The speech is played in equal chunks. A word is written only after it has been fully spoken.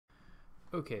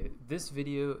Okay, this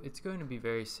video, it's going to be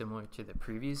very similar to the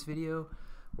previous video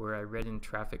where I read in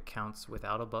traffic counts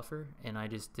without a buffer, and I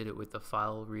just did it with the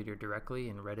file reader directly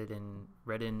and read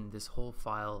in this whole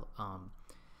file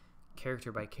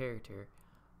character by character.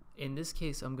 In this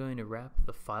case, I'm going to wrap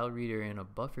the file reader in a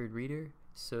buffered reader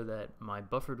so that my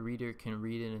buffered reader can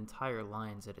read in entire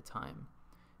lines at a time.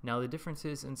 Now the difference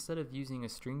is, instead of using a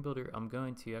string builder, I'm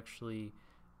going to actually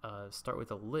start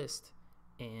with a list,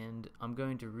 and I'm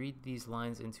going to read these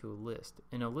lines into a list.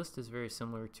 And a list is very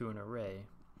similar to an array.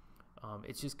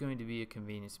 It's just going to be a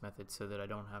convenience method so that I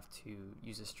don't have to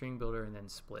use a string builder and then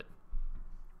split.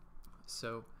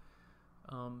 So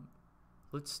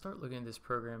let's start looking at this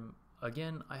program.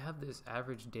 Again, I have this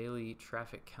average daily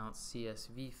traffic count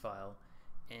CSV file,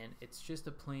 and it's just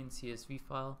a plain CSV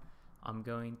file. I'm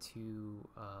going to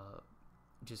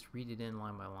just read it in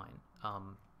line by line.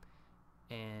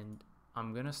 And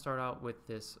I'm going to start out with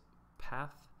this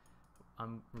path.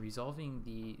 I'm resolving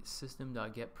the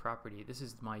system.getProperty. This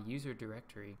is my user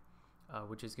directory,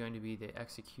 which is going to be the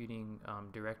executing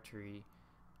directory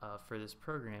for this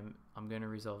program. I'm going to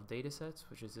resolve datasets,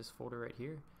 which is this folder right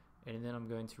here, and then I'm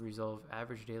going to resolve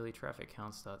average daily traffic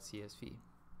counts.csv.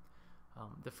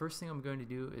 The first thing I'm going to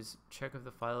do is check if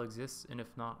the file exists, and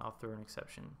if not, I'll throw an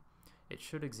exception. It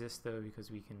should exist though, because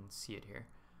we can see it here.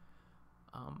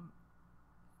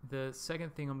 The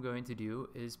second thing I'm going to do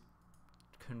is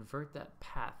convert that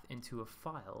path into a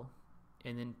file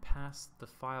and then pass the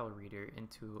file reader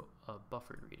into a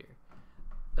buffered reader.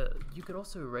 You could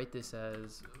also write this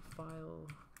as file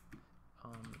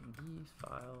b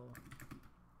file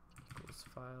equals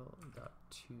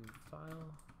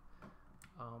file.toFile.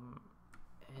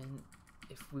 And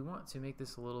if we want to make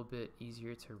this a little bit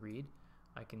easier to read,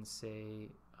 I can say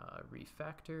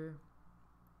refactor,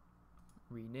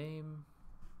 rename.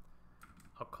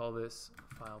 I'll call this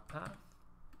file path,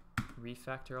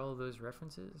 refactor all of those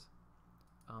references.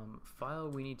 File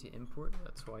we need to import,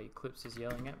 that's why Eclipse is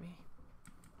yelling at me.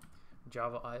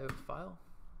 Java IO file.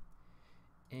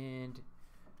 And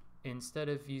instead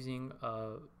of using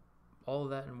all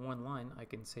of that in one line, I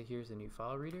can say here's a new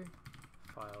file reader.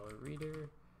 File reader,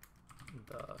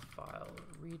 the file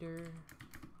reader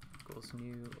equals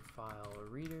new file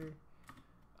reader.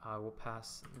 I will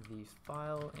pass the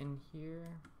file in here,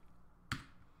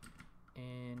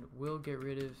 and we'll get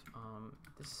rid of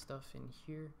this stuff in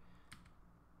here.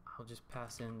 I'll just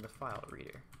pass in the file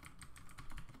reader.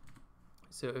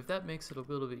 So if that makes it a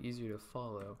little bit easier to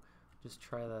follow, just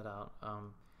try that out.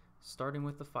 Starting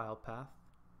with the file path,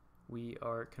 we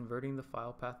are converting the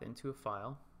file path into a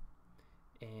file,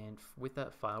 and with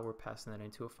that file we're passing that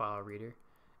into a file reader,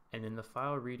 and then the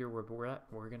file reader we're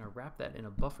going to wrap that in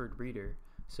a buffered reader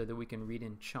so that we can read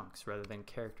in chunks rather than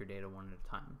character data one at a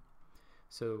time.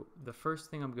 So the first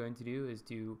thing I'm going to do is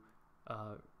do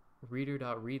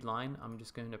reader.readLine. I'm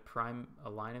just going to prime a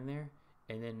line in there,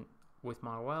 and then with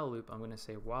my while loop I'm going to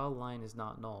say while line is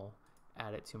not null,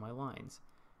 add it to my lines.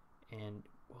 And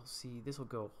we'll see this will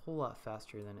go a whole lot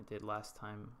faster than it did last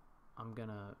time. I'm going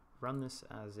to run this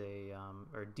as a,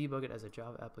 or debug it as a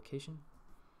Java application.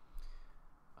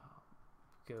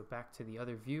 Go back to the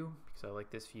other view because I like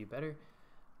this view better.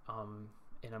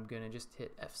 And I'm going to just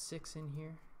hit F6 in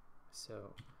here.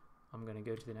 So I'm going to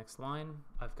go to the next line.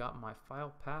 I've got my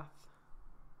file path.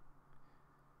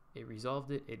 It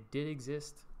resolved it. It did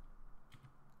exist.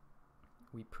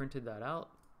 We printed that out.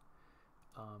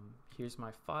 Here's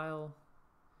my file.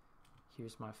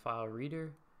 Here's my file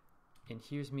reader. And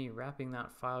here's me wrapping that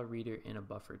file reader in a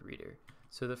buffered reader.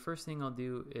 So the first thing I'll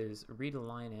do is read a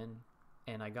line in,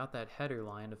 and I got that header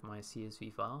line of my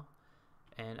CSV file.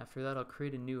 And after that I'll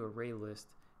create a new array list.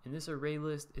 In this array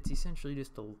list, it's essentially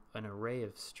just an array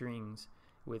of strings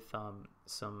with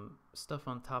some stuff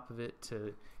on top of it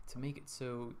to make it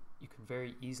so you can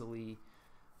very easily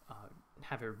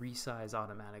have it resize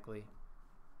automatically.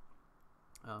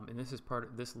 And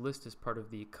this list is part of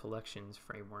the collections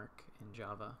framework in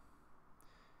Java.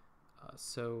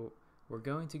 So we're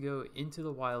going to go into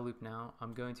the while loop now.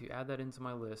 I'm going to add that into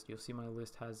my list. You'll see my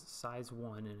list has size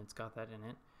 1 and it's got that in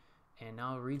it. And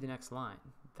now I'll read the next line.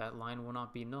 That line will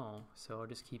not be null, so I'll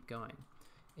just keep going.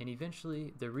 And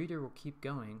eventually the reader will keep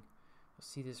going. You'll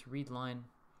see this read line.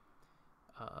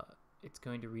 It's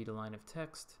going to read a line of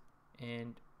text,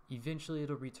 and eventually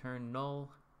it'll return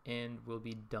null, and we'll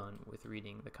be done with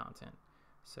reading the content.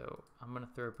 So I'm going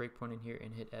to throw a breakpoint in here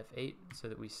and hit F8 so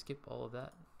that we skip all of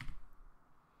that.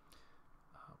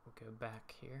 We'll go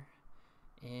back here,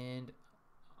 and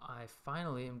I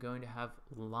finally am going to have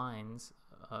lines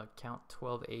count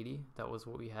 1280. That was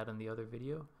what we had in the other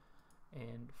video.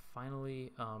 And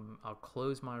finally I'll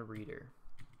close my reader.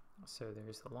 So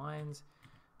there's the lines,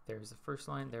 there's the first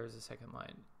line, there's the second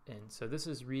line. And so this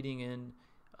is reading in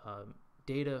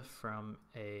data from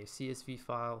a CSV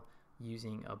file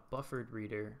using a buffered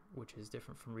reader, which is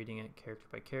different from reading it character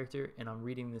by character. And I'm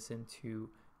reading this into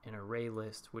an array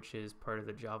list, which is part of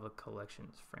the Java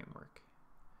collections framework.